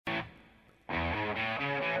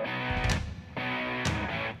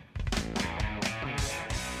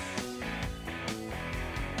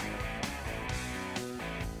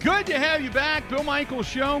Glad to have you back. Bill Michaels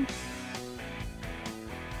Show.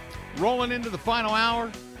 Rolling into the final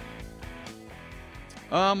hour.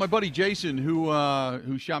 My buddy Jason,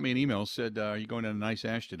 who shot me an email, said, are you going to the Nice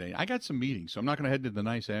Ash today? I got some meetings, so I'm not going to head to the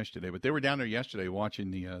Nice Ash today. But they were down there yesterday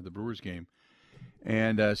watching the Brewers game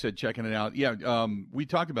and said checking it out. Yeah, we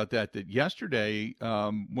talked about that yesterday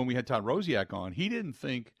when we had Todd Rosiak on. He didn't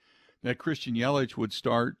think that Christian Yelich would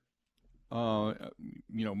start,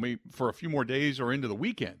 maybe for a few more days or into the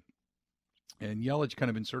weekend. And Yelich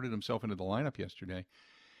kind of inserted himself into the lineup yesterday.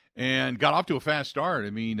 And got off to a fast start.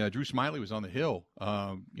 I mean, Drew Smiley was on the hill.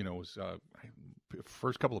 Was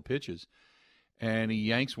first couple of pitches, and he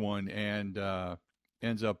yanks one and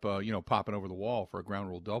ends up, popping over the wall for a ground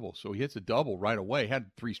rule double. So he hits a double right away.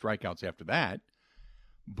 Had 3 strikeouts after that,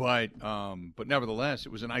 but nevertheless,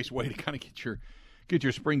 it was a nice way to kind of get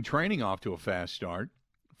your spring training off to a fast start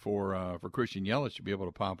for Christian Yelich to be able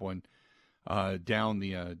to pop one down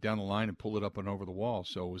the line and pull it up and over the wall.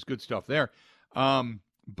 So it was good stuff there.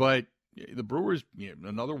 But the Brewers,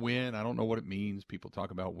 another win. I don't know what it means. People talk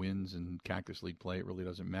about wins and Cactus League play. It really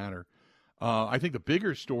doesn't matter. I think the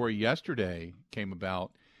bigger story yesterday came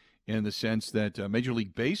about in the sense that Major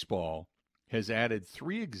League Baseball has added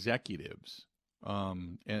 3 executives,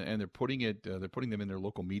 and they're putting them in their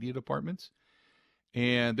local media departments,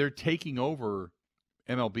 and they're taking over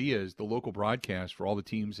MLB as the local broadcast for all the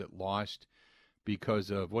teams that lost because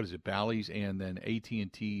of Bally's and then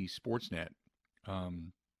AT&T Sportsnet.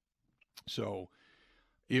 So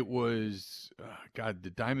it was,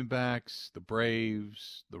 the Diamondbacks, the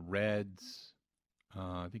Braves, the Reds,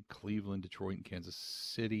 I think Cleveland, Detroit, and Kansas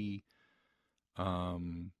City.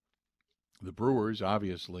 The Brewers,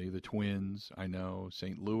 obviously, the Twins, I know.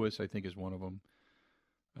 St. Louis, I think, is one of them.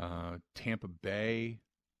 Tampa Bay,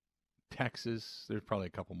 Texas. There's probably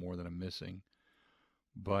a couple more that I'm missing.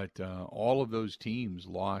 But all of those teams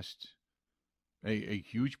lost a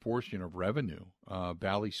huge portion of revenue.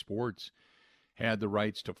 Bally Sports had the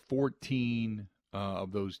rights to 14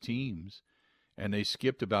 of those teams, and they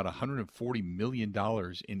skipped about $140 million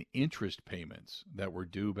in interest payments that were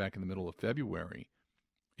due back in the middle of February.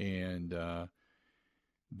 And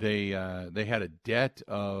they had a debt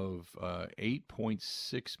of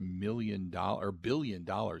 $8.6 million, or billion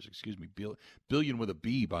dollars, billion with a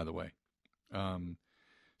B, by the way.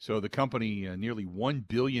 So the company nearly $1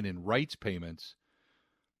 billion in rights payments,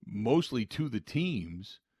 mostly to the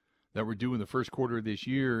teams that were due in the first quarter of this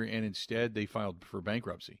year, and instead they filed for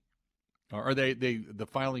bankruptcy. Or the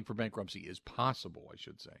filing for bankruptcy is possible, I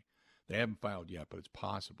should say. They haven't filed yet, but it's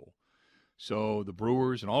possible. So the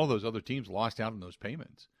Brewers and all of those other teams lost out on those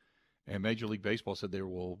payments, and Major League Baseball said they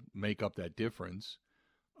will make up that difference.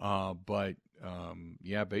 But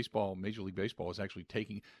Major League Baseball is actually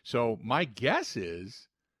taking. So my guess is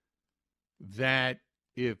that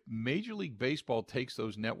if Major League Baseball takes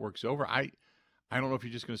those networks over, I don't know if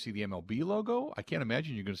you're just going to see the MLB logo. I can't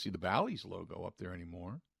imagine you're going to see the Bally's logo up there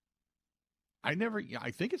anymore. I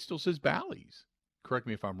think it still says Bally's. Correct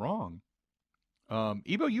me if I'm wrong.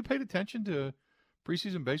 Ebo, you paid attention to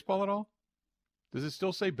preseason baseball at all? Does it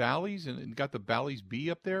still say Bally's and got the Bally's B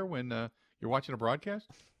up there when you're watching a broadcast?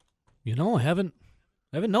 I haven't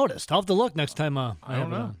noticed. I'll have to look next time. I don't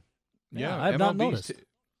know. Yeah, I've not noticed.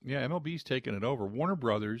 MLB's taking it over. Warner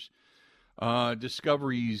Brothers,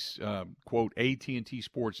 Discovery's, quote, AT&T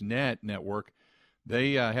Sportsnet network,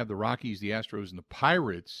 they have the Rockies, the Astros, and the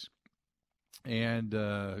Pirates. And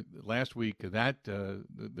last week,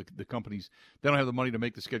 the companies, they don't have the money to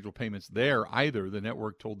make the scheduled payments there either. The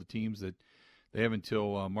network told the teams that they have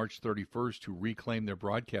until March 31st to reclaim their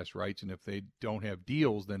broadcast rights, and if they don't have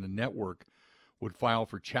deals, then the network would file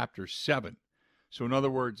for Chapter 7. So in other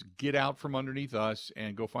words, get out from underneath us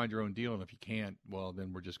and go find your own deal. And if you can't, well,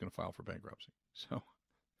 then we're just going to file for bankruptcy. So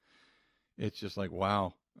it's just like,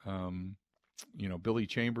 wow. Billy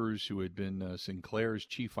Chambers, who had been Sinclair's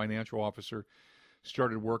chief financial officer,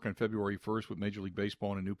 started work on February 1st with Major League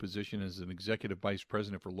Baseball in a new position as an executive vice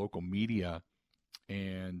president for local media.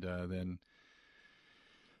 And then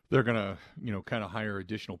they're going to, kind of hire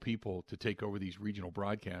additional people to take over these regional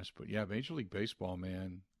broadcasts. But yeah, Major League Baseball,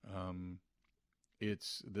 man,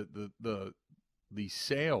 it's the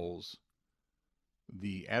sales,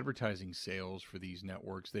 the advertising sales for these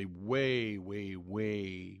networks, they way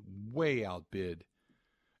outbid.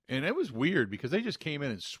 And it was weird because they just came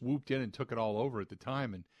in and swooped in and took it all over at the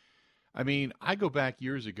time. And I mean, I go back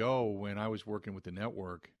years ago when I was working with the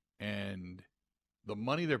network, and the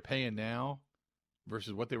money they're paying now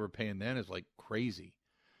versus what they were paying then is like crazy.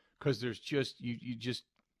 Because there's just,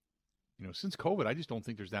 since COVID, I just don't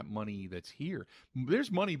think there's that money that's here.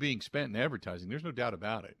 There's money being spent in advertising. There's no doubt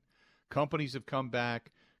about it. Companies have come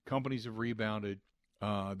back. companies have rebounded.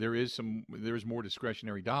 There is more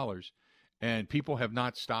discretionary dollars, and people have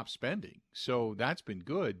not stopped spending. So that's been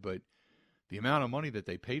good, but the amount of money that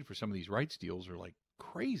they paid for some of these rights deals are like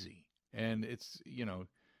crazy. And it's, you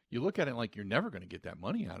look at it like you're never going to get that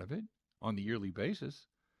money out of it on the yearly basis.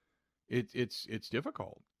 It's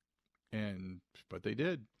difficult. But they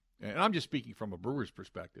did. And I'm just speaking from a brewer's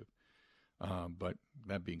perspective. But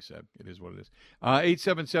that being said, it is what it is.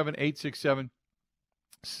 877-867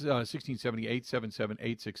 1670,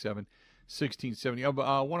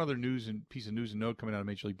 877-867-1670. One other piece of news and note coming out of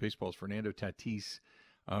Major League Baseball is Fernando Tatis,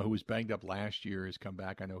 who was banged up last year, has come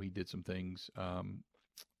back. I know he did some things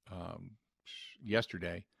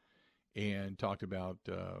yesterday and talked about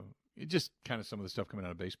just kind of some of the stuff coming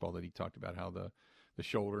out of baseball that he talked about, how the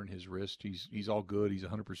shoulder and his wrist, he's all good. He's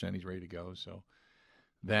 100%. He's ready to go. So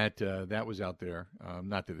that was out there.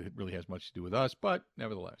 Not that it really has much to do with us, but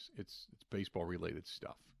nevertheless, it's baseball related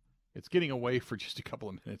stuff. It's getting away for just a couple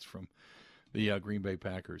of minutes from the Green Bay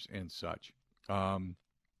Packers and such.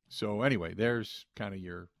 So anyway, there's kind of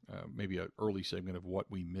your maybe an early segment of what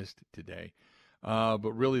we missed today.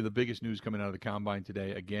 But really the biggest news coming out of the Combine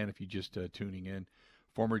today, again, if you're just tuning in,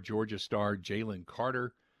 former Georgia star Jalen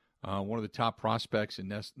Carter, one of the top prospects in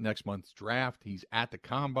next month's draft. He's at the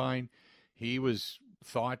Combine. He was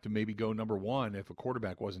thought to maybe go number one if a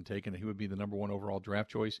quarterback wasn't taken. He would be the number one overall draft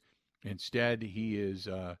choice. Instead, he is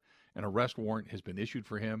an arrest warrant has been issued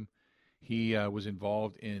for him. He was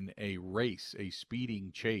involved in a race, a speeding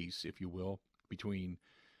chase, if you will, between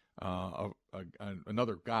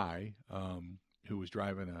another guy who was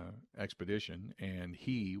driving an Expedition and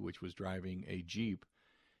he, which was driving a Jeep,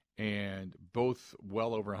 and both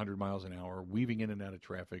well over 100 miles an hour, weaving in and out of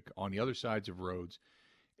traffic on the other sides of roads.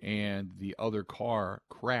 And the other car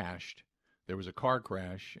crashed. There was a car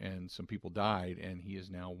crash, and some people died, and he is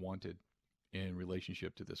now wanted in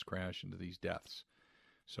relationship to this crash and to these deaths.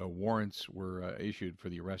 So warrants were issued for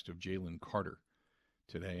the arrest of Jalen Carter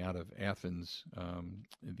today out of Athens,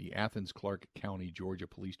 the Athens-Clarke County, Georgia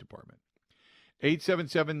Police Department.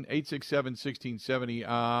 877-867-1670.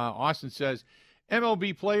 Austin says,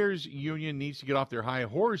 MLB Players Union needs to get off their high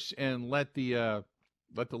horse and let the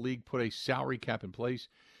league put a salary cap in place.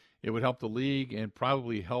 It would help the league and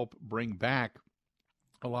probably help bring back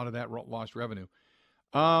a lot of that lost revenue.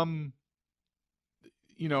 As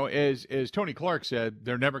Tony Clark said,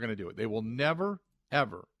 they're never going to do it. They will never,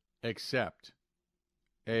 ever accept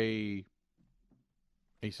a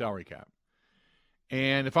salary cap.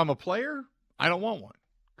 And if I'm a player, I don't want one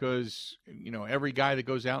because, every guy that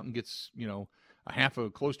goes out and gets,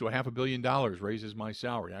 close to $500 million raises my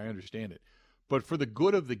salary. I understand it. But for the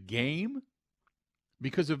good of the game,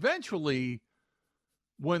 because eventually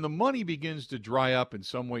when the money begins to dry up in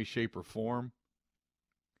some way, shape, or form,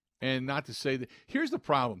 and not to say that, here's the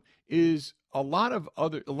problem, is a lot of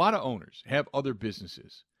owners have other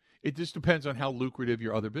businesses. It just depends on how lucrative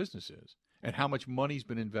your other business is and how much money's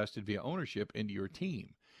been invested via ownership into your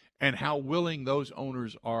team and how willing those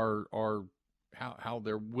owners are how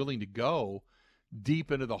they're willing to go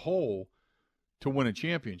deep into the hole to win a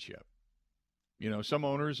championship. Some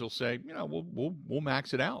owners will say, we'll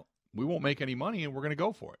max it out. We won't make any money and we're going to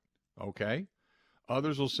go for it. Okay.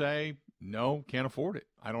 Others will say, no, can't afford it.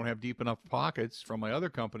 I don't have deep enough pockets from my other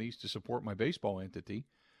companies to support my baseball entity.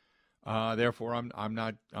 Therefore, I'm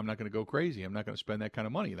not going to go crazy. I'm not going to spend that kind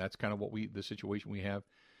of money. That's kind of the situation we have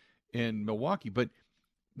in Milwaukee. But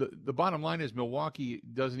the bottom line is Milwaukee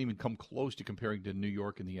doesn't even come close to comparing to New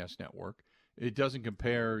York and the S Network. It doesn't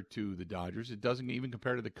compare to the Dodgers. It doesn't even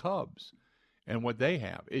compare to the Cubs and what they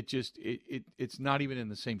have. It's not even in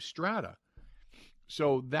the same strata.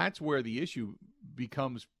 So that's where the issue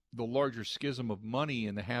becomes the larger schism of money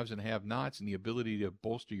and the haves and have-nots and the ability to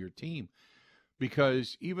bolster your team.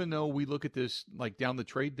 Because even though we look at this like down the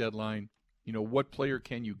trade deadline, what player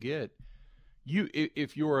can you get?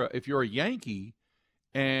 If you're a Yankee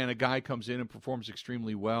and a guy comes in and performs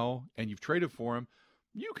extremely well and you've traded for him,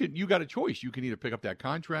 you got a choice. You can either pick up that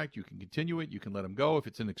contract, you can continue it, you can let him go if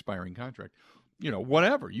it's an expiring contract.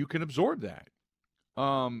 Whatever. You can absorb that.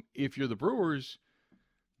 If you're the Brewers,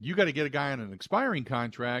 you got to get a guy on an expiring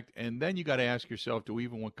contract, and then you got to ask yourself, do we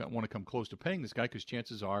even want to come close to paying this guy? Because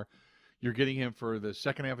chances are you're getting him for the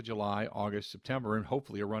second half of July, August, September, and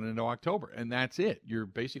hopefully a run into October. And that's it. You're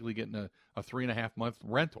basically getting a 3.5-month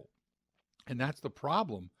rental. And that's the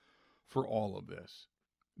problem for all of this,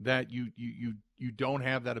 that you don't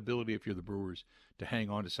have that ability if you're the Brewers to hang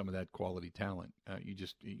on to some of that quality talent.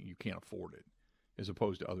 You can't afford it as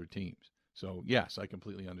opposed to other teams. So, yes, I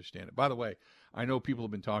completely understand it. By the way, I know people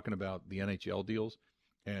have been talking about the NHL deals,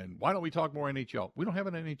 and why don't we talk more NHL? We don't have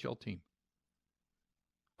an NHL team.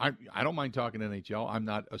 I don't mind talking NHL. I'm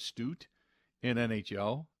not astute in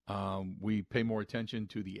NHL. We pay more attention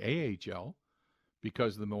to the AHL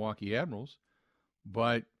because of the Milwaukee Admirals.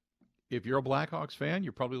 But if you're a Blackhawks fan,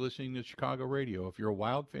 you're probably listening to Chicago radio. If you're a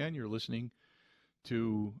Wild fan, you're listening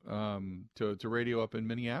to radio up in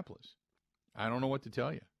Minneapolis. I don't know what to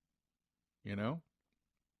tell you. You know,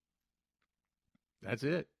 that's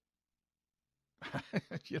it.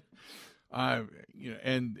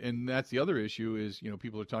 And that's the other issue is,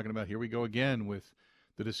 people are talking about, here we go again with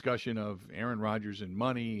the discussion of Aaron Rodgers and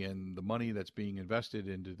money and the money that's being invested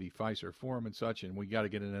into the HR4 and such, and we got to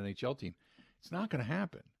get an NHL team. It's not going to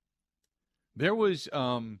happen. There was,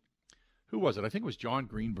 who was it? I think it was John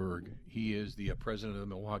Greenberg. He is the president of the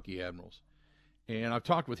Milwaukee Admirals. And I've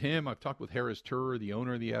talked with him. I've talked with Harris Turr, the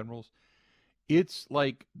owner of the Admirals. It's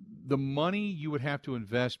like the money you would have to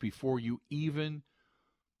invest before you even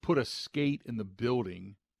put a skate in the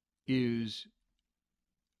building is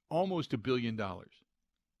almost $1 billion.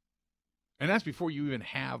 And that's before you even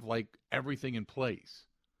have like everything in place.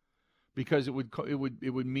 Because it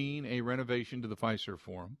would mean a renovation to the Fiserv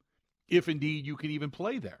Forum, if indeed you can even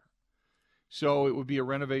play there. So it would be a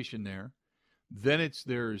renovation there. Then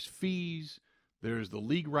there's fees, there's the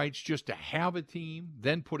league rights just to have a team,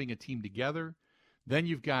 then putting a team together. Then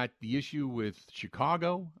you've got the issue with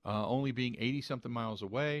Chicago only being 80-something miles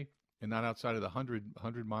away and not outside of the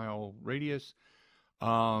 100-mile radius.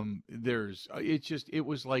 It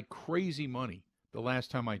was like crazy money the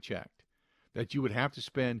last time I checked that you would have to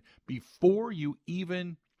spend before you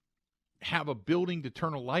even have a building to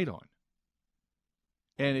turn a light on.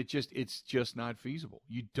 And it's just not feasible.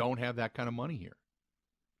 You don't have that kind of money here.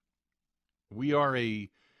 We are a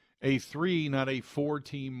 3, not a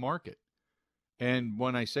 4-team market. And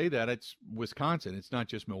when I say that, it's Wisconsin. It's not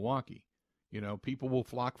just Milwaukee. People will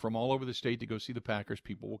flock from all over the state to go see the Packers.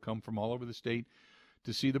 People will come from all over the state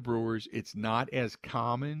to see the Brewers. It's not as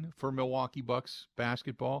common for Milwaukee Bucks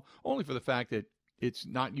basketball, only for the fact that it's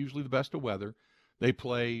not usually the best of weather. They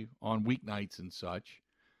play on weeknights and such,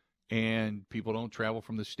 and people don't travel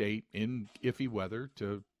from the state in iffy weather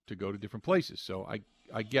to go to different places. So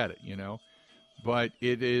I get it, But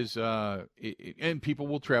it is, and people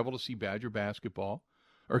will travel to see Badger basketball,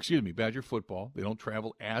 Badger football. They don't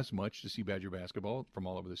travel as much to see Badger basketball from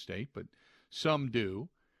all over the state, but some do.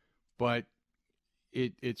 But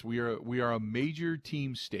we are a major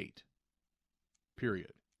team state.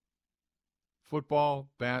 Period. Football,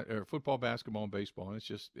 basketball, and baseball. And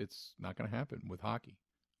it's not going to happen with hockey.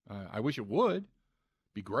 I wish it would,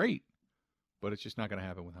 be great, but it's just not going to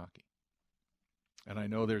happen with hockey. And I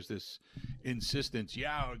know there's this insistence,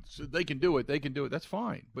 so they can do it. That's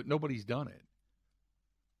fine, but nobody's done it.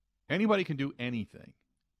 Anybody can do anything,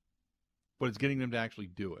 but it's getting them to actually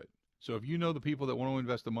do it. So if you know the people that want to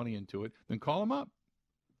invest the money into it, then call them up.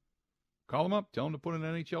 Call them up. Tell them to put an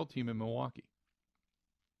NHL team in Milwaukee.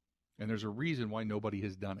 And there's a reason why nobody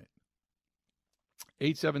has done it.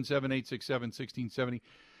 877-867-1670.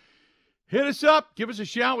 Hit us up. Give us a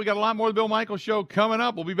shout. We got a lot more of the Bill Michaels Show coming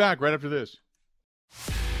up. We'll be back right after this.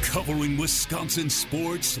 Covering Wisconsin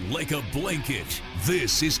sports like a blanket.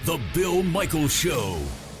 This is the Bill Michaels Show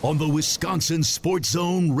on the Wisconsin Sports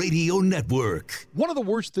Zone Radio Network. One of the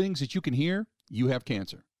worst things that you can hear, you have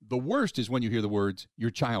cancer. The worst is when you hear the words,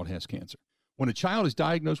 your child has cancer. When a child is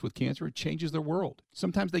diagnosed with cancer, it changes their world.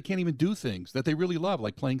 Sometimes they can't even do things that they really love,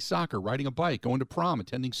 like playing soccer, riding a bike, going to prom,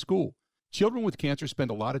 attending school. Children with cancer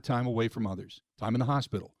spend a lot of time away from others, time in the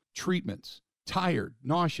hospital, treatments, tired,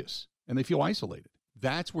 nauseous, and they feel isolated.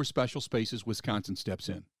 That's where Special Spaces Wisconsin steps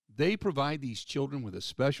in. They provide these children with a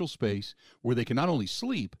special space where they can not only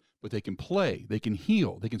sleep, but they can play, they can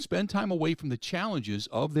heal, they can spend time away from the challenges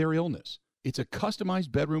of their illness. It's a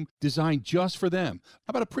customized bedroom designed just for them.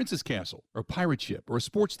 How about a princess castle or a pirate ship or a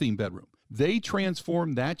sports-themed bedroom? They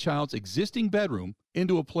transform that child's existing bedroom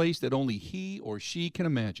into a place that only he or she can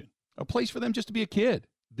imagine. A place for them just to be a kid.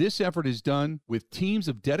 This effort is done with teams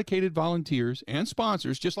of dedicated volunteers and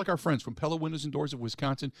sponsors, just like our friends from Pella Windows and Doors of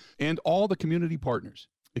Wisconsin and all the community partners.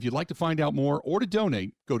 If you'd like to find out more or to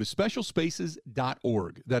donate, go to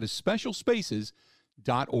specialspaces.org. That is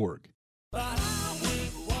specialspaces.org.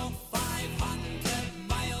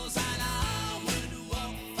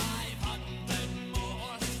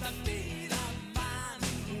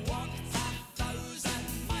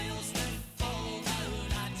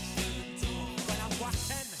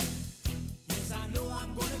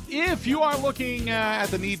 If you are looking at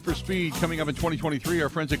the Need for Speed coming up in 2023, our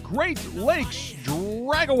friends at Great Lakes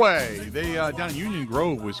Dragaway, they down in Union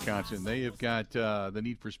Grove, Wisconsin, they have got the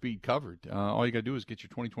Need for Speed covered. All you got to do is get your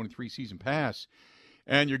 2023 season pass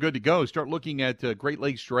and you're good to go. Start looking at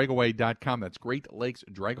GreatLakesDragaway.com. That's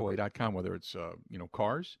GreatLakesDragaway.com, whether it's,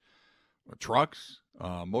 cars, trucks,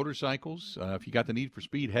 motorcycles. If you got the need for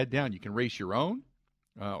speed, head down. You can race your own,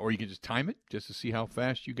 or you can just time it just to see how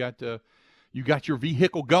fast you got your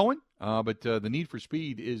vehicle going. But the need for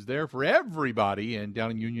speed is there for everybody, and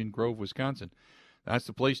down in Union Grove, Wisconsin, that's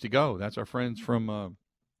the place to go. That's our friends from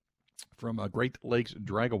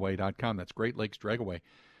GreatLakesDragaway.com. That's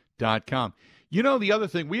GreatLakesDragaway.com. The other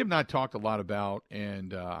thing we have not talked a lot about,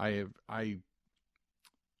 and I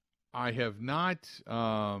have not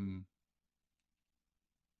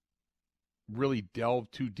really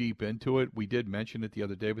delved too deep into it. We did mention it the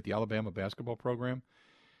other day with the Alabama basketball program,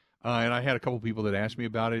 and I had a couple people that asked me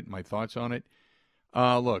about it, my thoughts on it.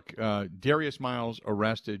 Look, Darius Miles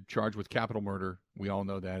arrested, charged with capital murder. We all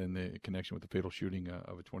know that in the connection with the fatal shooting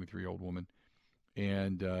of a 23-year-old woman.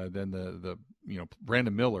 And then the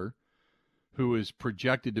Brandon Miller, who is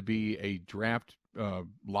projected to be a draft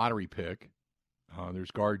lottery pick.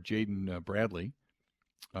 There's guard Jaden Bradley.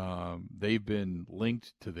 They've been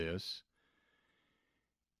linked to this.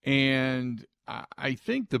 And I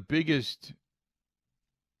think the biggest,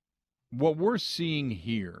 what we're seeing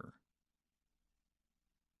here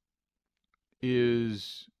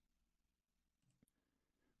is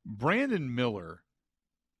Brandon Miller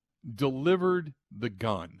delivered the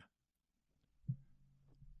gun.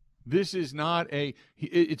 This is not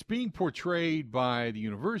it's being portrayed by the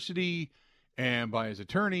university and by his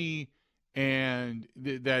attorney, and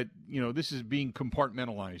that this is being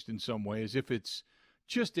compartmentalized in some way as if it's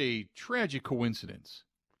just a tragic coincidence.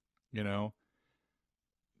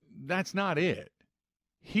 That's not it.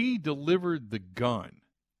 He delivered the gun.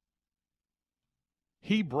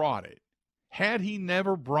 He brought it. Had he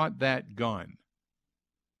never brought that gun,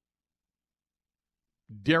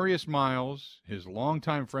 Darius Miles, his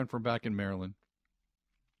longtime friend from back in Maryland,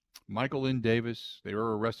 Michael Lynn Davis, they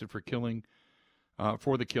were arrested for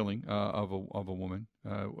the killing of a woman.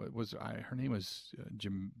 Her name was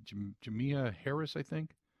Jamia Harris, I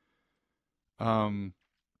think.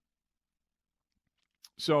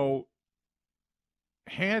 So,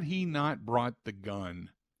 had he not brought the gun,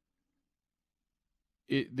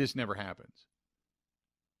 this never happens.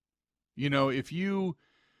 If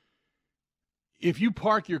you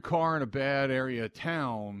park your car in a bad area of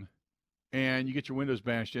town and you get your windows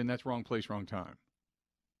bashed in, that's wrong place, wrong time.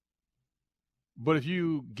 But if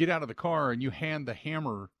you get out of the car and you hand the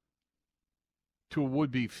hammer to a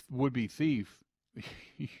would-be thief,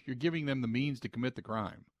 you're giving them the means to commit the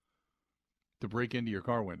crime, to break into your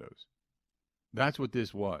car windows. That's what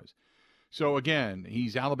this was. So, again,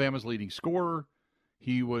 he's Alabama's leading scorer.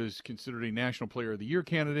 He was considered a National Player of the Year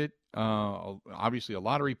candidate, obviously a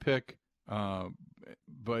lottery pick.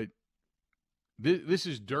 But this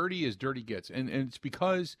is dirty as dirty gets. And it's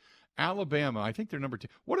because Alabama, I think they're number 2.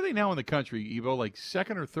 What are they now in the country, Evo? Like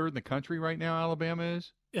second or third in the country right now, Alabama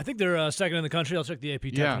is? Yeah, I think they're second in the country. I'll check the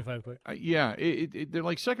AP Top 25 quick. They're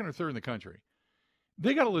like second or third in the country.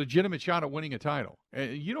 They got a legitimate shot at winning a title.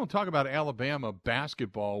 You don't talk about Alabama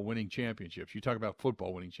basketball winning championships. You talk about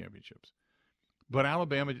football winning championships. But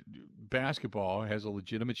Alabama basketball has a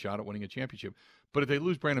legitimate shot at winning a championship. But if they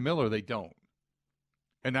lose Brandon Miller, they don't.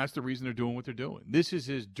 And that's the reason they're doing what they're doing. This is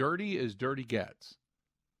as dirty gets.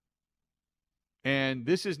 And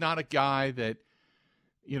this is not a guy that,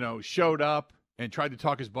 showed up and tried to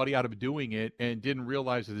talk his buddy out of doing it and didn't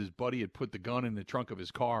realize that his buddy had put the gun in the trunk of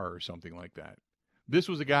his car or something like that. This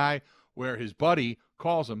was a guy where his buddy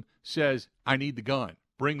calls him, says, I need the gun.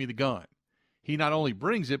 Bring me the gun. He not only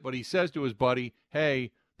brings it, but he says to his buddy,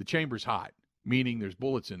 hey, the chamber's hot, meaning there's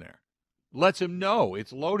bullets in there. Lets him know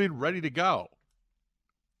it's loaded, ready to go.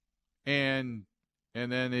 And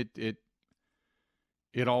then it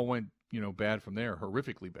all went, bad from there,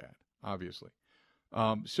 horrifically bad, obviously.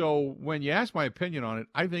 So when you ask my opinion on it,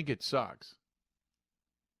 I think it sucks.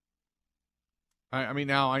 I mean,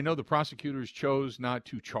 now I know the prosecutors chose not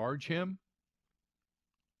to charge him.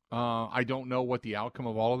 I don't know what the outcome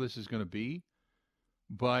of all of this is going to be,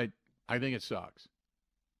 but I think it sucks.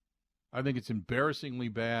 I think it's embarrassingly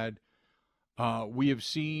bad. We have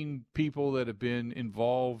seen people that have been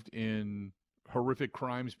involved in horrific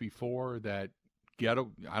crimes before that I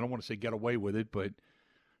don't want to say get away with it, but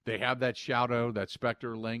they have that shadow, that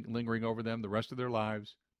specter lingering over them the rest of their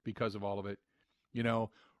lives because of all of it.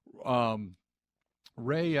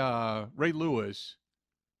 Ray Lewis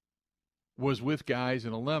was with guys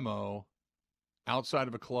in a limo outside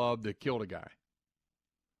of a club that killed a guy.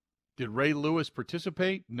 Did Ray Lewis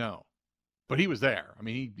participate? No. But he was there. I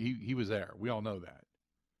mean, he was there. We all know that.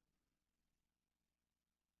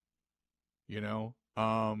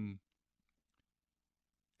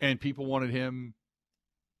 And people wanted him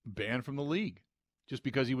banned from the league just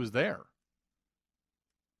because he was there.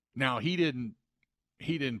 Now, he didn't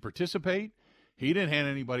participate. He didn't hand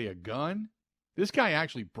anybody a gun. This guy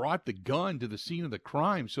actually brought the gun to the scene of the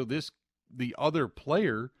crime so the other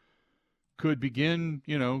player could begin,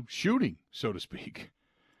 shooting, so to speak.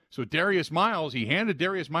 So he handed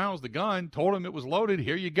Darius Miles the gun, told him it was loaded.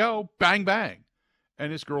 Here you go. Bang, bang.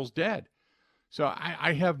 And this girl's dead. So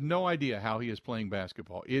I have no idea how he is playing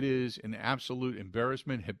basketball. It is an absolute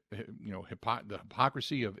embarrassment, the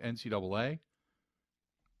hypocrisy of NCAA.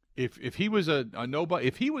 If he was a nobody,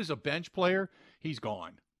 if he was a bench player, he's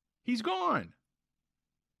gone. He's gone.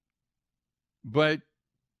 But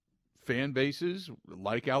fan bases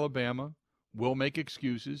like Alabama will make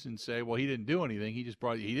excuses and say, well, he didn't do anything. He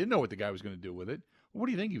didn't know what the guy was going to do with it. Well, what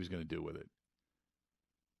do you think he was going to do with it?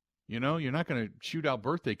 You're not going to shoot out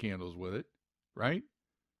birthday candles with it, right?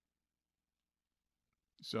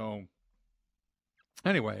 So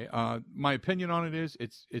anyway, my opinion on it is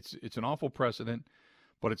it's an awful precedent,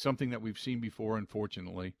 but it's something that we've seen before,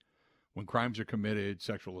 unfortunately. When crimes are committed,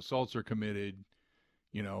 sexual assaults are committed,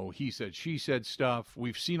 he said, she said stuff.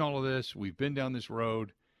 We've seen all of this. We've been down this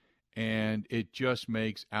road, and it just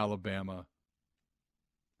makes Alabama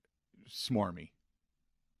smarmy.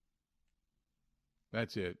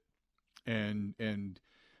 That's it. And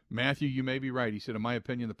Matthew, you may be right. He said, in my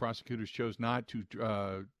opinion, the prosecutors chose not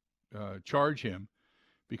to charge him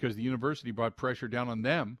because the university brought pressure down on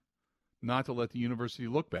them not to let the university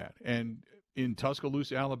look bad. And in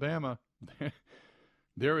Tuscaloosa, Alabama,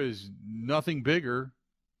 there is nothing bigger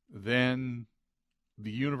than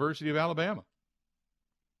the University of Alabama.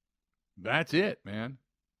 That's it, man.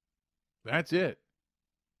 That's it.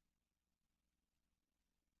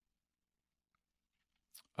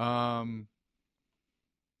 John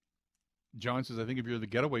says, I think if you're the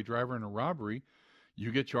getaway driver in a robbery,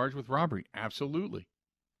 you get charged with robbery. Absolutely.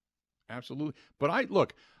 Absolutely. But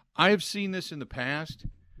I have seen this in the past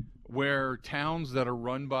where towns that are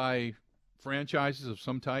run by franchises of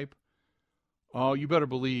some type, you better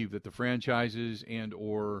believe that the franchises and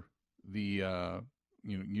or the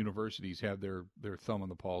universities have their thumb on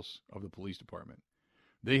the pulse of the police department.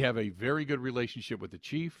 They have a very good relationship with the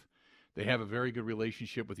chief. They have a very good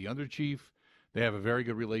relationship with the under chief. They have a very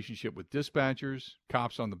good relationship with dispatchers,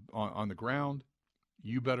 cops on the ground.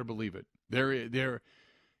 You better believe it. They're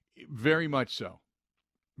very much so.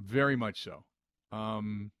 Very much so.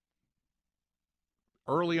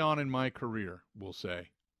 Early on in my career, we'll say,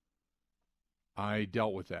 I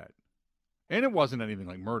dealt with that. And it wasn't anything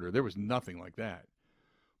like murder. There was nothing like that.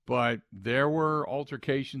 But there were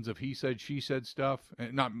altercations of he said, she said stuff,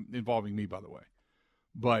 and not involving me, by the way.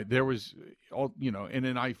 But there was, and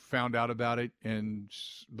then I found out about it, and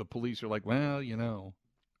the police are like, well, and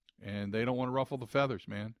they don't want to ruffle the feathers,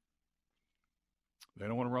 man. They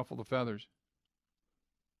don't want to ruffle the feathers.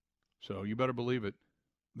 So you better believe it.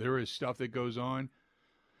 There is stuff that goes on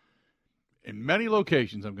in many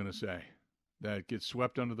locations, I'm going to say, that gets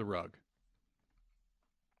swept under the rug.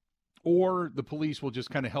 Or the police will just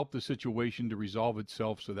kind of help the situation to resolve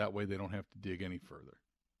itself so that way they don't have to dig any further,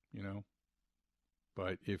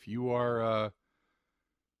 But if you are,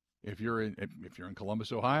 if you're in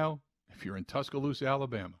Columbus, Ohio, if you're in Tuscaloosa,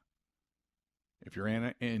 Alabama, if you're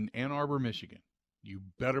in Ann Arbor, Michigan, you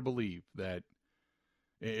better believe that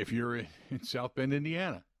if you're in South Bend,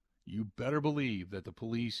 Indiana, you better believe that the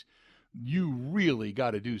police, you really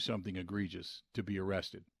got to do something egregious to be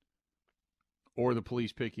arrested. Or the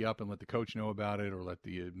police pick you up and let the coach know about it, or let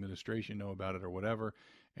the administration know about it, or whatever,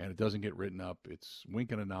 and it doesn't get written up. It's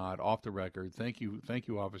wink and a nod, off the record. Thank you,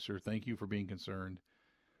 officer. Thank you for being concerned.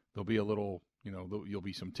 There'll be a little, you'll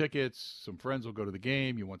be some tickets. Some friends will go to the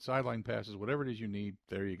game. You want sideline passes, whatever it is you need.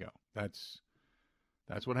 There you go. That's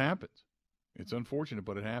what happens. It's unfortunate,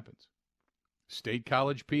 but it happens. State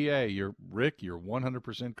College, PA. You're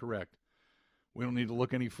 100% correct. We don't need to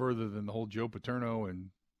look any further than the whole Joe Paterno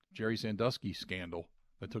and Jerry Sandusky scandal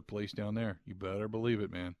that took place down there. You better believe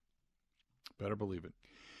it, man. Better believe it.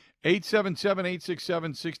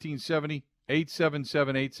 877-867-1670.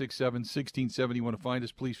 877-867-1670. You want to find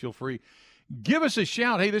us, please feel free. Give us a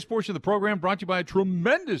shout. Hey, this portion of the program brought to you by a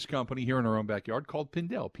tremendous company here in our own backyard called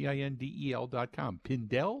Pindel, Pindel.com.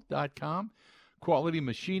 Pindel.com, quality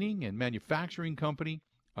machining and manufacturing company.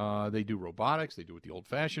 They do robotics. They do it the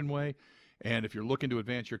old-fashioned way. And if you're looking to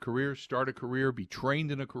advance your career, start a career, be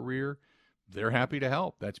trained in a career, they're happy to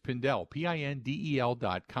help. That's Pindel,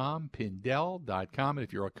 Pindel.com, Pindel.com. And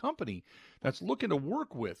if you're a company that's looking to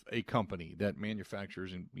work with a company that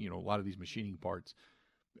manufactures and a lot of these machining parts,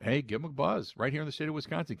 hey, give them a buzz right here in the state of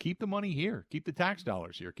Wisconsin. Keep the money here. Keep the tax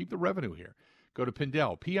dollars here. Keep the revenue here. Go to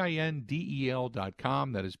Pindell,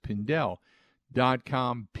 Pindel.com. That is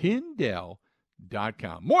Pindell.com,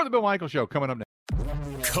 Pindell.com. More of the Bill Michaels Show coming up next.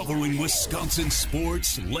 Covering Wisconsin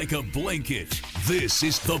sports like a blanket. This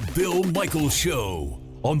is the Bill Michaels Show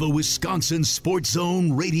on the Wisconsin Sports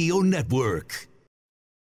Zone Radio Network.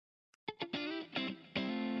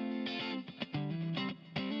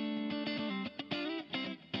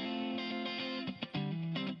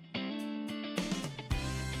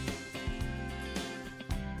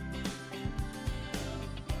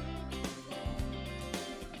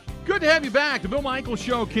 Good to have you back. The Bill Michaels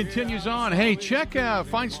Show continues on. Hey,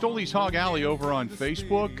 find Stoley's Hog Alley over on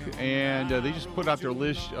Facebook, and they just put out their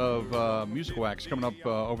list of musical acts coming up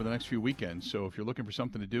over the next few weekends. So if you're looking for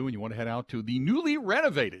something to do and you want to head out to the newly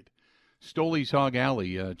renovated Stoley's Hog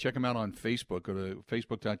Alley, check them out on Facebook. Go to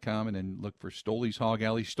facebook.com and then look for Stoley's Hog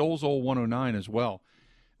Alley. Stoles Old 109 as well.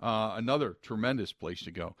 Another tremendous place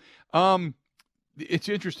to go. It's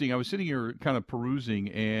interesting. I was sitting here kind of perusing,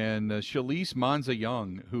 and Shalise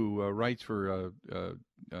Manza-Young, who writes for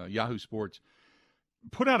Yahoo Sports,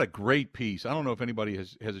 put out a great piece. I don't know if anybody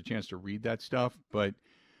has a chance to read that stuff, but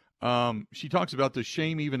she talks about does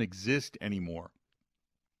shame even exist anymore?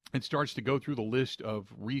 It starts to go through the list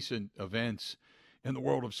of recent events in the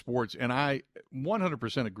world of sports, and I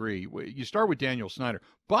 100% agree. You start with Daniel Snyder.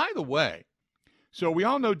 By the way, so we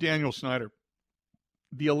all know Daniel Snyder,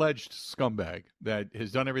 the alleged scumbag that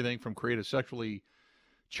has done everything from create a sexually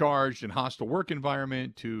charged and hostile work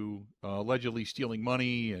environment to allegedly stealing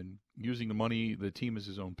money and using the team as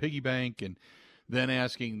his own piggy bank, and then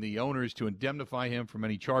asking the owners to indemnify him from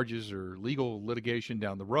any charges or legal litigation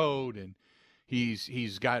down the road. And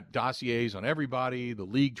he's got dossiers on everybody. The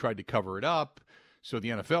league tried to cover it up, so the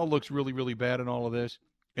NFL looks really, really bad in all of this.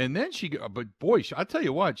 And then but boy, I'll tell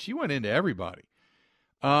you what, she went into everybody.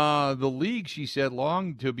 The league, she said,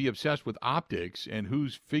 longed to be obsessed with optics, and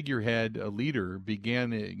whose figurehead leader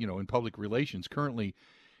began, in public relations currently,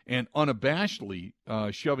 and unabashedly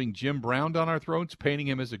shoving Jim Brown down our throats, painting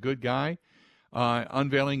him as a good guy,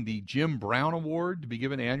 unveiling the Jim Brown Award to be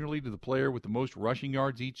given annually to the player with the most rushing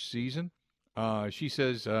yards each season. She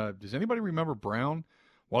says, does anybody remember Brown?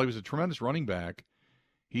 While he was a tremendous running back,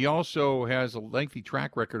 he also has a lengthy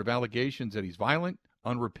track record of allegations that he's violent,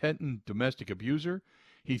 unrepentant domestic abuser.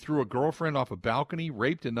 He threw a girlfriend off a balcony,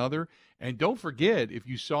 raped another. And don't forget, if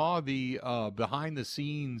you saw the behind the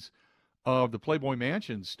scenes of the Playboy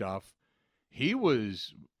Mansion stuff, he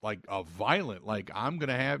was like a violent, I'm going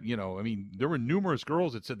to have, there were numerous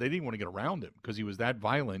girls that said they didn't want to get around him because he was that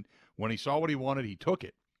violent. When he saw what he wanted, he took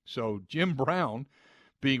it. So Jim Brown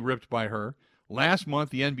being ripped by her. Last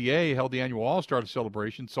month, the NBA held the annual All-Star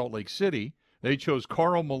celebration in Salt Lake City. They chose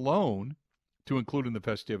Karl Malone to include in the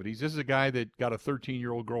festivities. This is a guy that got a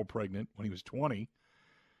 13-year-old girl pregnant when he was 20.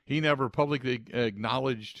 He never publicly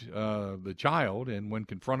acknowledged the child, and when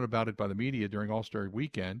confronted about it by the media during All-Star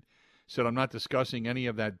Weekend, said, "I'm not discussing any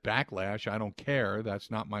of that backlash. I don't care.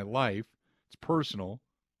 That's not my life. It's personal."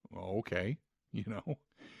 Well, okay,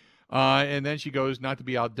 and then she goes, not to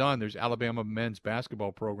be outdone, there's Alabama men's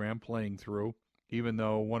basketball program playing through, even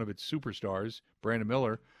though one of its superstars, Brandon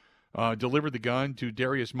Miller, delivered the gun to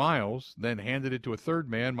Darius Miles, then handed it to a third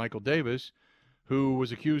man, Michael Davis, who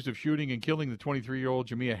was accused of shooting and killing the 23-year-old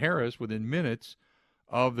Jamia Harris within minutes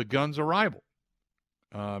of the gun's arrival.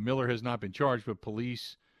 Miller has not been charged by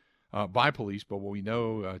police, but what we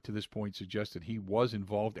know to this point suggests that he was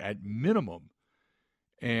involved at minimum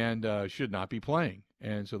and should not be playing.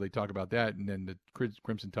 And so they talk about that. And then the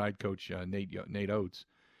Crimson Tide coach, Nate Oates,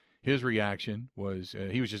 his reaction was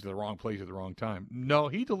he was just at the wrong place at the wrong time. No,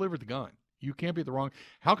 he delivered the gun. You can't be at the wrong.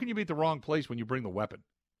 How can you be at the wrong place when you bring the weapon?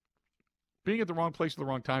 Being at the wrong place at the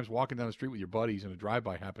wrong times, walking down the street with your buddies and a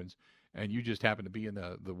drive-by happens, and you just happen to be in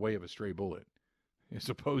the way of a stray bullet, as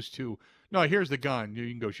opposed to, no, here's the gun. You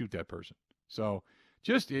can go shoot that person. So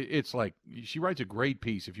it's like she writes a great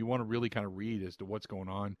piece if you want to really kind of read as to what's going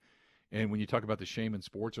on. And when you talk about the shame in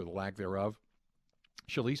sports or the lack thereof,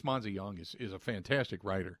 Shalise Manza-Young is a fantastic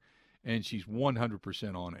writer, and she's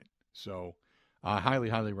 100% on it. So I highly,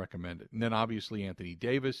 highly recommend it. And then obviously Anthony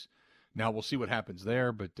Davis. Now we'll see what happens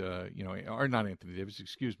there, but or not Anthony Davis,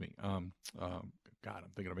 excuse me. God,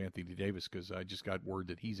 I'm thinking of Anthony Davis because I just got word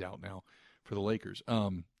that he's out now for the Lakers.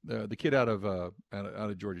 The kid out of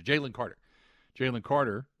Georgia, Jalen Carter. Jalen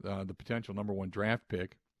Carter, the potential number one draft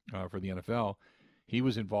pick for the NFL, he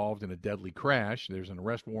was involved in a deadly crash. There's an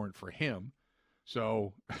arrest warrant for him.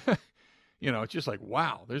 So, it's just like,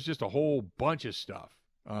 wow, there's just a whole bunch of stuff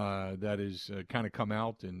that is kind of come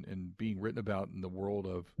out and being written about in the world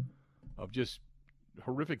of just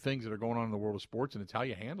horrific things that are going on in the world of sports, and it's how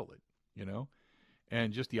you handle it,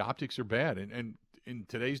 and just the optics are bad. And in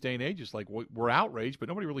today's day and age, it's like we're outraged, but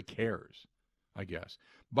nobody really cares, I guess.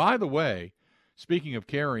 By the way, speaking of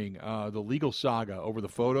caring, the legal saga over the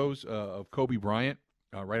photos of Kobe Bryant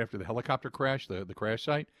right after the helicopter crash, the crash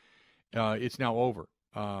site, it's now over.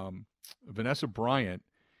 Vanessa Bryant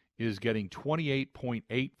is getting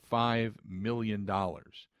 $28.85 million.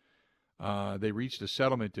 They reached a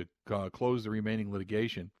settlement to close the remaining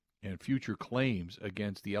litigation and future claims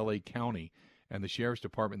against the L.A. County and the Sheriff's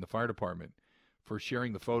Department and the Fire Department for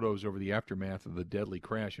sharing the photos over the aftermath of the deadly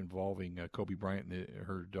crash involving Kobe Bryant and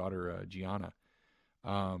her daughter Gianna.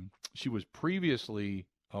 She was previously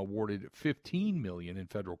awarded $15 million in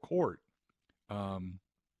federal court. And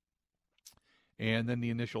then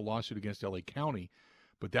the initial lawsuit against L.A. County.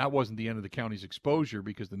 But that wasn't the end of the county's exposure,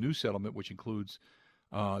 because the new settlement, which includes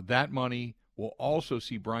that money, will also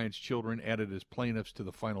see Bryant's children added as plaintiffs to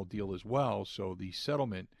the final deal as well. So the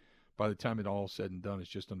settlement, by the time it all said and done, is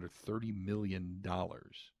just under $30 million. $30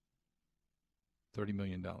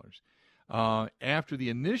 million. After the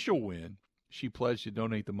initial win, she pledged to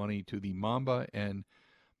donate the money to the Mamba and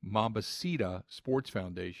Mambacita Sports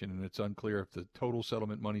Foundation, and it's unclear if the total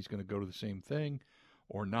settlement money is going to go to the same thing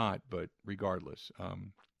or not, but regardless,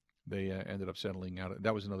 they ended up settling out.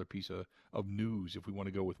 That was another piece of news, if we want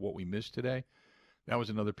to go with what we missed today. That was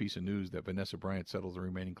another piece of news that Vanessa Bryant settled the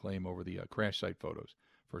remaining claim over the crash site photos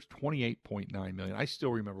for $28.9 million. I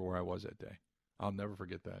still remember where I was that day. I'll never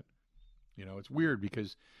forget that. You know, it's weird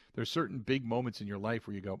because there's certain big moments in your life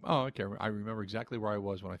where you go, oh, okay, I remember exactly where I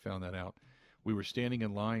was when I found that out. We were standing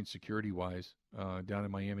in line security-wise down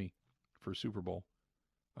in Miami for Super Bowl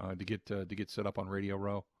to get set up on Radio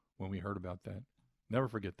Row when we heard about that. Never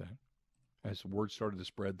forget that. As word started to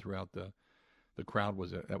spread throughout the crowd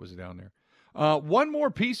that was down there. One more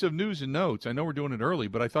piece of news and notes. I know we're doing it early,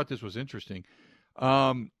 but I thought this was interesting.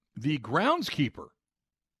 The groundskeeper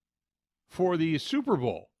for the Super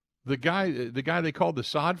Bowl, the guy they called the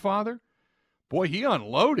Sod Father, boy, he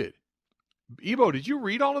unloaded. Ebo, did you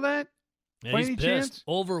read all of that? Yeah, By he's any pissed. chance?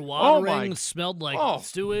 Overwatering, smelled like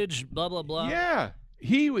sewage, blah, blah, blah. Yeah,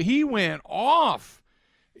 he went off.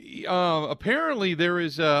 Apparently, there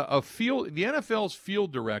is a field. The NFL's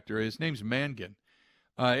field director. His name's Mangan,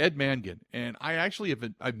 Ed Mangan, and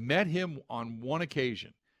I've met him on one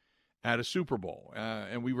occasion at a Super Bowl,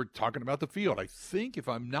 and we were talking about the field. I think, if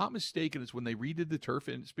I'm not mistaken, it's when they redid the turf.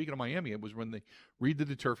 And speaking of Miami, it was when they redid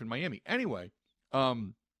the turf in Miami. Anyway,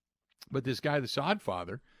 but this guy, the Sod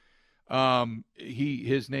Father,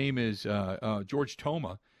 his name is George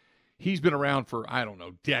Toma. He's been around for, I don't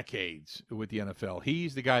know, decades with the NFL.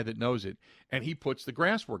 He's the guy that knows it, and he puts the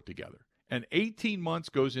grass work together. And 18 months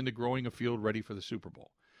goes into growing a field ready for the Super Bowl.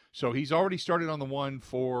 So he's already started on the one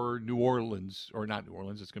for New Orleans, or not New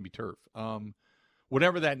Orleans, it's going to be turf.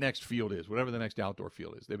 Whatever that next field is, whatever the next outdoor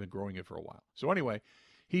field is, they've been growing it for a while. So anyway,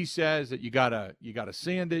 he says that you gotta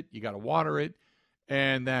sand it, you gotta water it,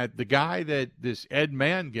 and that the guy that this Ed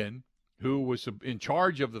Mangan, who was in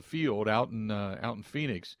charge of the field out in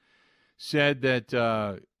Phoenix, said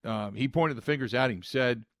that he pointed the fingers at him,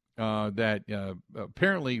 said that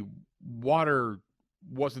apparently water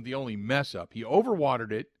wasn't the only mess up. He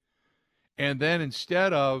overwatered it, and then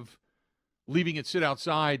instead of leaving it sit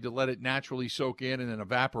outside to let it naturally soak in and then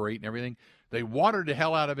evaporate and everything, they watered the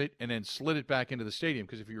hell out of it and then slid it back into the stadium.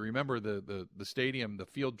 Because if you remember, the stadium, the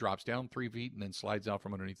field drops down 3 feet and then slides out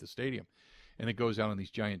from underneath the stadium. And it goes out on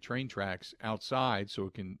these giant train tracks outside so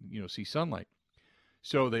it can, see sunlight.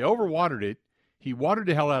 So they overwatered it. He watered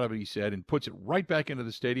the hell out of it, he said, and puts it right back into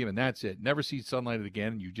the stadium, and that's it. Never sees sunlight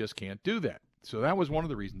again, and you just can't do that. So that was one of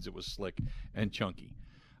the reasons it was slick and chunky.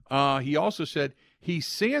 He also said he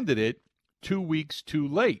sanded it 2 weeks too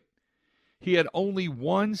late. He had only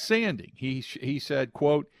one sanding. He said,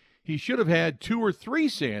 quote, he should have had 2 or 3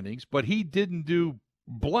 sandings, but he didn't do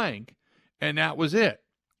blank, and that was it.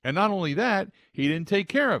 And not only that, he didn't take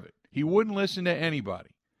care of it. He wouldn't listen to anybody.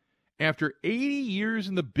 After 80 years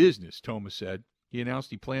in the business, Thomas said, he announced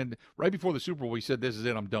he planned, right before the Super Bowl, he said, this is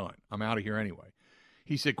it, I'm done. I'm out of here anyway.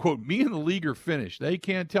 He said, quote, me and the league are finished. They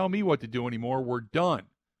can't tell me what to do anymore. We're done.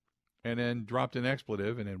 And then dropped an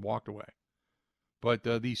expletive and then walked away. But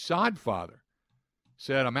the Sod Father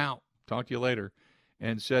said, I'm out. Talk to you later.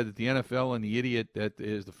 And said that the NFL and the idiot that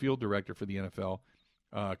is the field director for the NFL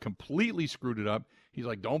completely screwed it up. He's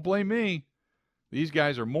like, don't blame me. These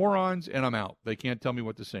guys are morons, and I'm out. They can't tell me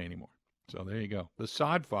what to say anymore. So there you go. The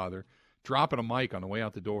Sod Father dropping a mic on the way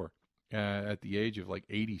out the door at the age of like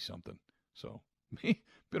 80-something. So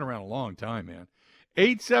been around a long time, man.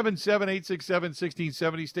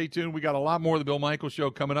 877-867-1670. Stay tuned. We got a lot more of the Bill Michaels Show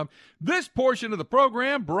coming up. This portion of the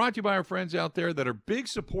program brought to you by our friends out there that are big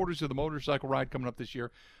supporters of the motorcycle ride coming up this year.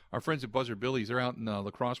 Our friends at Buzzard Billy's. They're out in La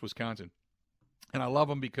Crosse, Wisconsin. And I love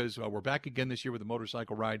them because we're back again this year with the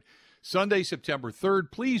motorcycle ride. Sunday, September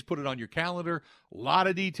 3rd. Please put it on your calendar. A lot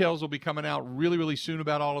of details will be coming out really, really soon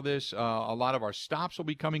about all of this. A lot of our stops will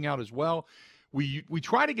be coming out as well. We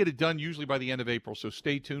try to get it done usually by the end of April, so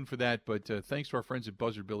stay tuned for that. But thanks to our friends at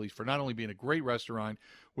Buzzard Billy's for not only being a great restaurant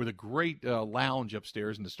with a great lounge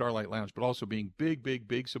upstairs in the Starlight Lounge, but also being big, big,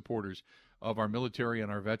 big supporters of our military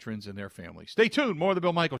and our veterans and their families. Stay tuned. More of the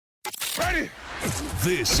Bill Michaels. Ready?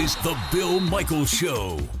 This is the Bill Michaels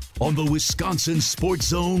Show on the Wisconsin Sports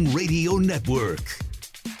Zone Radio Network.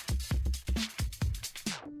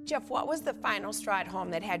 Jeff, what was the final straw at home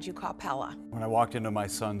that had you call Pella? When I walked into my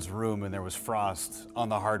son's room and there was frost on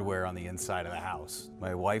the hardware on the inside of the house.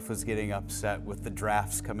 My wife was getting upset with the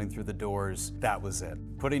drafts coming through the doors. That was it.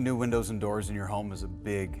 Putting new windows and doors in your home is a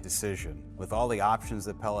big decision. With all the options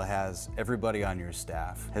that Pella has, everybody on your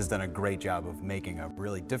staff has done a great job of making a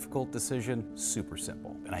really difficult decision super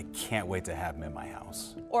simple. And I can't wait to have them in my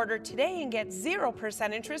house. Order today and get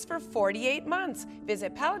 0% interest for 48 months.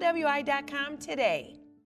 Visit PellaWI.com today.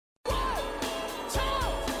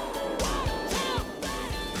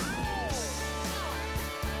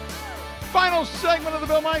 Final segment of the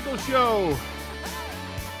Bill Michaels Show.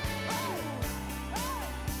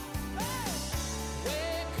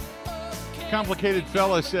 Complicated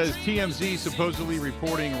Fella says TMZ supposedly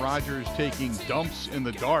reporting Rodgers taking dumps in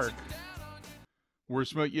the dark.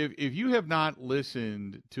 If you have not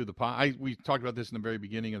listened to the we talked about this in the very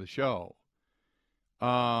beginning of the show.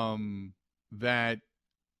 That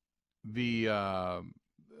the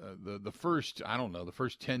first, I don't know, the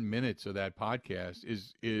first 10 minutes of that podcast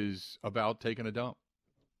is about taking a dump.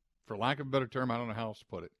 For lack of a better term, I don't know how else to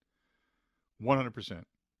put it. 100%.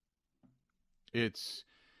 It's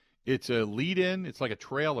a lead in, it's like a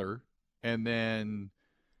trailer, and then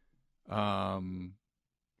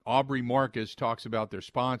Aubrey Marcus talks about their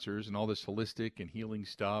sponsors and all this holistic and healing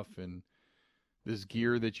stuff and this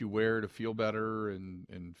gear that you wear to feel better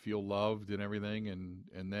and feel loved and everything.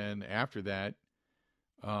 And then after that,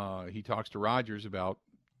 he talks to Rodgers about,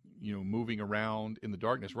 moving around in the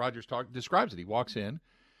darkness. Rodgers describes it. He walks in,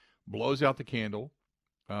 blows out the candle.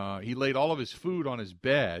 He laid all of his food on his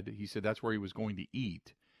bed. He said that's where he was going to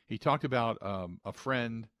eat. He talked about a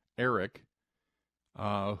friend, Eric,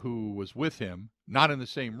 who was with him, not in the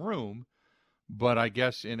same room, but I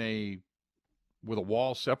guess with a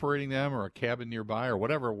wall separating them or a cabin nearby or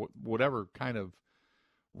whatever kind of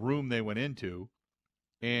room they went into.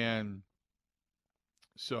 And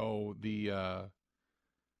so the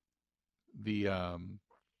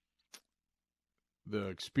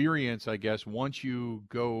experience, I guess, once you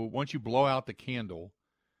blow out the candle,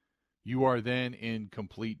 you are then in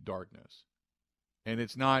complete darkness. And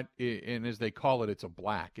it's not, and as they call it, it's a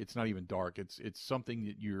black. It's not even dark. It's something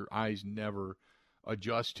that your eyes never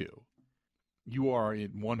adjust to. You are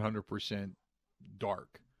in 100%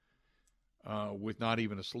 dark, with not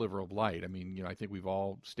even a sliver of light. I mean, I think we've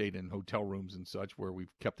all stayed in hotel rooms and such where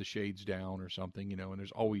we've kept the shades down or something, and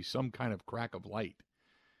there's always some kind of crack of light.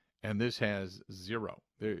 And this has zero.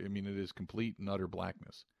 It is complete and utter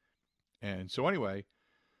blackness. And so anyway,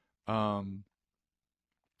 there's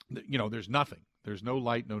nothing. There's no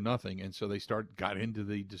light, no nothing. And so they got into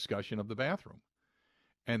the discussion of the bathroom.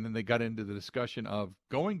 And then they got into the discussion of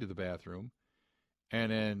going to the bathroom, and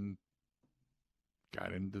then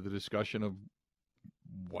got into the discussion of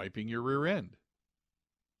wiping your rear end.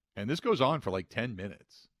 And this goes on for like 10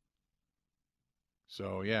 minutes.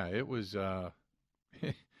 So, yeah, it was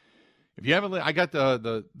if you haven't, I got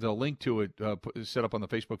the link to it set up on the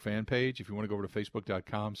Facebook fan page. If you want to go over to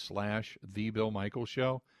facebook.com/The Bill Michaels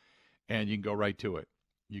Show, and you can go right to it.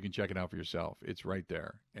 You can check it out for yourself. It's right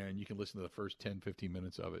there. And you can listen to the first 10, 15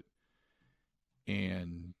 minutes of it.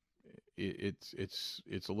 And it's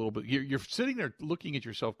a little bit, you're sitting there looking at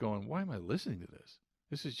yourself going, why am I listening to this?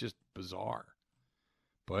 This is just bizarre.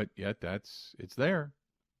 But yet it's there.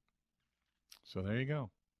 So there you go.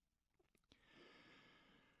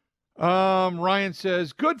 Ryan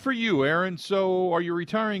says, good for you, Aaron. So are you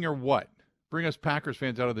retiring or what? Bring us Packers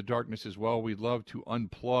fans out of the darkness as well. We'd love to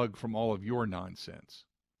unplug from all of your nonsense.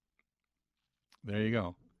 There you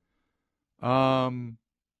go.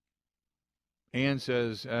 Ann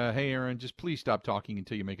says, hey, Aaron, just please stop talking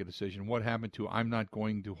until you make a decision. What happened to I'm not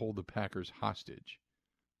going to hold the Packers hostage?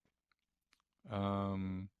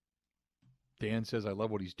 Dan says, I love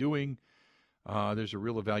what he's doing. There's a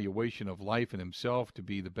real evaluation of life and himself to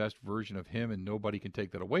be the best version of him, and nobody can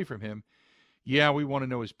take that away from him. Yeah, we want to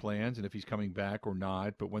know his plans and if he's coming back or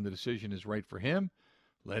not, but when the decision is right for him,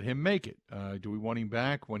 let him make it. Do we want him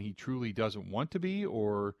back when he truly doesn't want to be,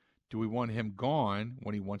 or do we want him gone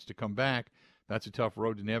when he wants to come back? That's a tough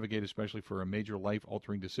road to navigate, especially for a major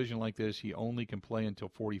life-altering decision like this. He only can play until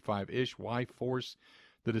 45-ish. Why force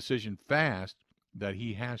the decision fast that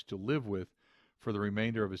he has to live with for the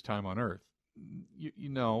remainder of his time on Earth? You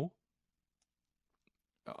know,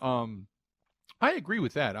 I agree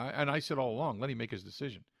with that. And I said all along, let him make his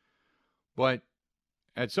decision. But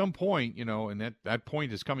at some point, and that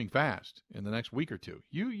point is coming fast in the next week or two.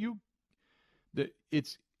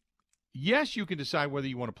 Yes, you can decide whether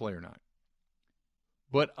you want to play or not.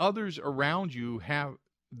 But others around you have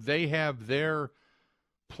their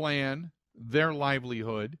plan, their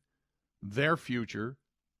livelihood, their future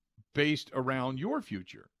based around your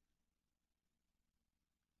future.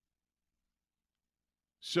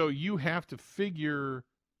 So you have to figure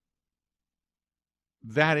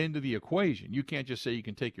that into the equation. You can't just say you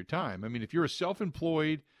can take your time. I mean, if you're a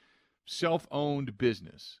self-employed, self-owned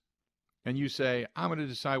business and you say, I'm going to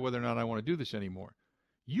decide whether or not I want to do this anymore,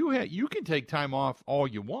 you can take time off all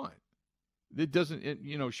you want. It doesn't,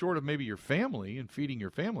 short of maybe your family and feeding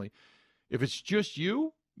your family. If it's just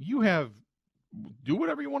you do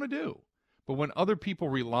whatever you want to do. But when other people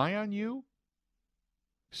rely on you,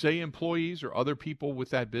 say employees or other people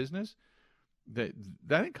with that business, that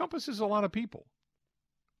encompasses a lot of people.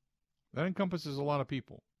 That encompasses a lot of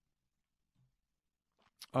people.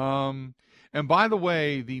 And by the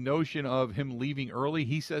way, the notion of him leaving early,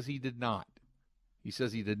 he says he did not. He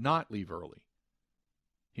says he did not leave early.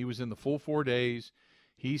 He was in the full 4 days.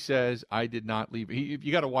 He says, I did not leave.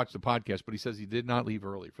 You got to watch the podcast, but he says he did not leave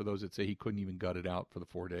early, for those that say he couldn't even gut it out for the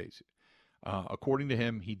 4 days. According to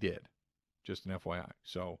him, he did. Just an FYI.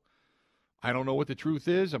 So I don't know what the truth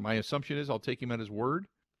is. My assumption is I'll take him at his word.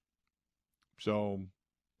 So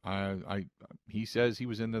he says he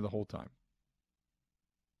was in there the whole time.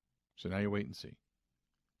 So now you wait and see.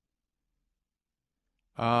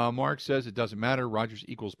 Mark says it doesn't matter. Rodgers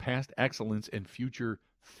equals past excellence and future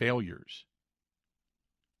failures.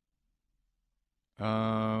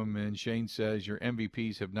 And Shane says your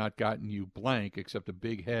MVPs have not gotten you blank except a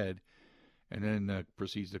big head, and then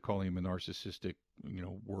proceeds to call him a narcissistic,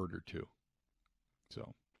 word or two.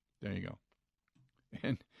 So there you go.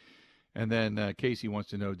 And then Casey wants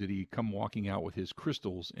to know, did he come walking out with his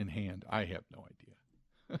crystals in hand? I have no idea.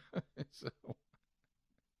 So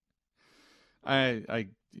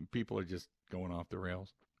people are just going off the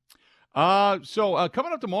rails. So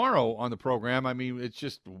coming up tomorrow on the program, I mean, it's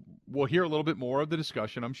just, we'll hear a little bit more of the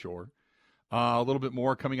discussion, I'm sure. A little bit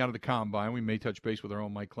more coming out of the Combine. We may touch base with our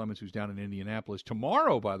own Mike Clemens, who's down in Indianapolis.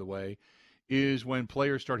 Tomorrow, by the way, is when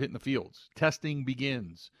players start hitting the fields. Testing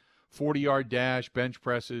begins. 40-yard dash, bench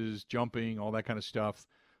presses, jumping, all that kind of stuff,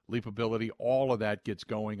 leapability, all of that gets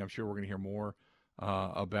going. I'm sure we're going to hear more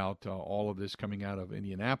about all of this coming out of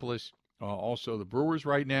Indianapolis. Also, the Brewers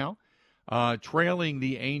right now trailing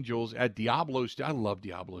the Angels at Diablo. I love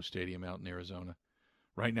Diablo Stadium out in Arizona.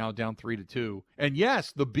 Right now, down 3-2. And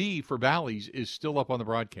yes, the B for Bally's is still up on the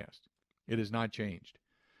broadcast. It has not changed.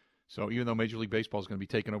 So even though Major League Baseball is going to be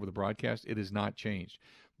taking over the broadcast, it has not changed.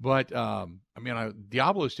 But,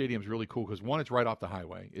 Diablo Stadium is really cool because, one, it's right off the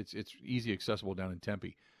highway. It's easy accessible down in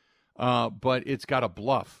Tempe. But it's got a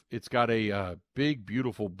bluff. It's got a big,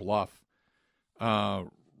 beautiful bluff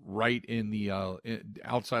right in the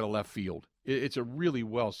outside of left field. It's a really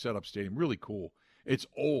well set up stadium, really cool. It's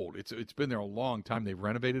old. It's been there a long time. They've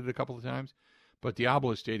renovated it a couple of times, but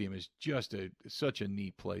Diablo Stadium is just such a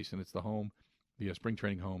neat place, and it's the home, the spring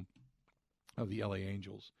training home of the LA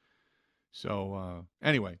Angels. So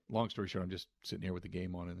anyway, long story short, I'm just sitting here with the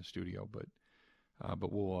game on in the studio, but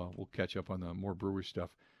we'll catch up on the more Brewers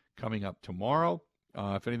stuff coming up tomorrow.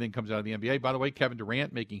 If anything comes out of the NBA, by the way, Kevin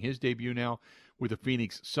Durant making his debut now with the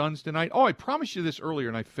Phoenix Suns tonight. Oh, I promised you this earlier,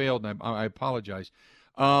 and I failed, and I apologize.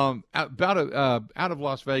 Out of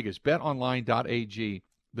Las Vegas, betonline.ag,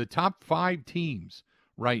 the top 5 teams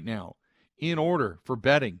right now in order for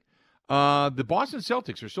betting. The Boston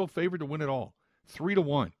Celtics are still favored to win it all,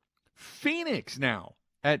 3-1. Phoenix now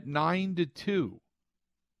at 9-2,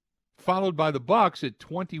 followed by the Bucks at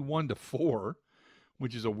 21-4,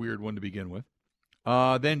 which is a weird one to begin with.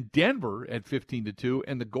 Then Denver at 15-2,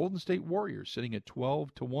 and the Golden State Warriors sitting at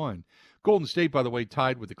 12-1. Golden State, by the way,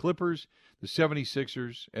 tied with the Clippers, the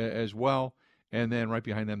 76ers as well, and then right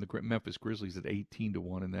behind them, the Memphis Grizzlies at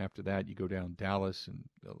 18-1. And after that, you go down Dallas and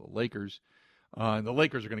the Lakers. And the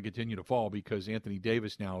Lakers are going to continue to fall because Anthony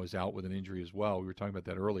Davis now is out with an injury as well. We were talking about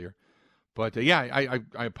that earlier. But, I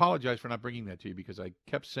apologize for not bringing that to you because I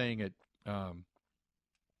kept saying it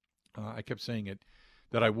I kept saying it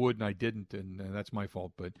that I would, and I didn't, and that's my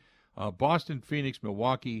fault. But Boston, Phoenix,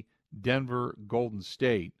 Milwaukee, Denver, Golden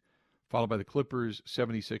State, followed by the Clippers,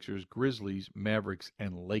 76ers, Grizzlies, Mavericks,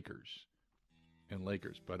 and Lakers.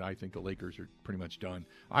 But I think the Lakers are pretty much done.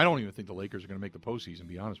 I don't even think the Lakers are going to make the postseason, to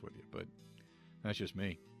be honest with you, but that's just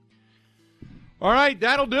me. All right,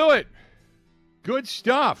 that'll do it. Good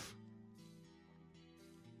stuff.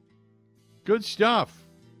 Good stuff.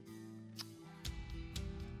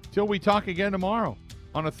 Till we talk again tomorrow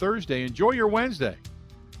on a Thursday. Enjoy your Wednesday.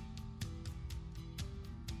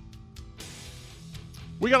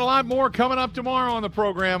 We got a lot more coming up tomorrow on the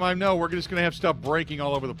program. I know we're just going to have stuff breaking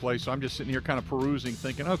all over the place, so I'm just sitting here kind of perusing,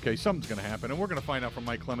 thinking, okay, something's going to happen, and we're going to find out from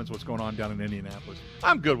Mike Clemens what's going on down in Indianapolis.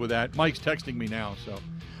 I'm good with that. Mike's texting me now, so.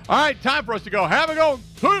 All right, time for us to go. Have a go.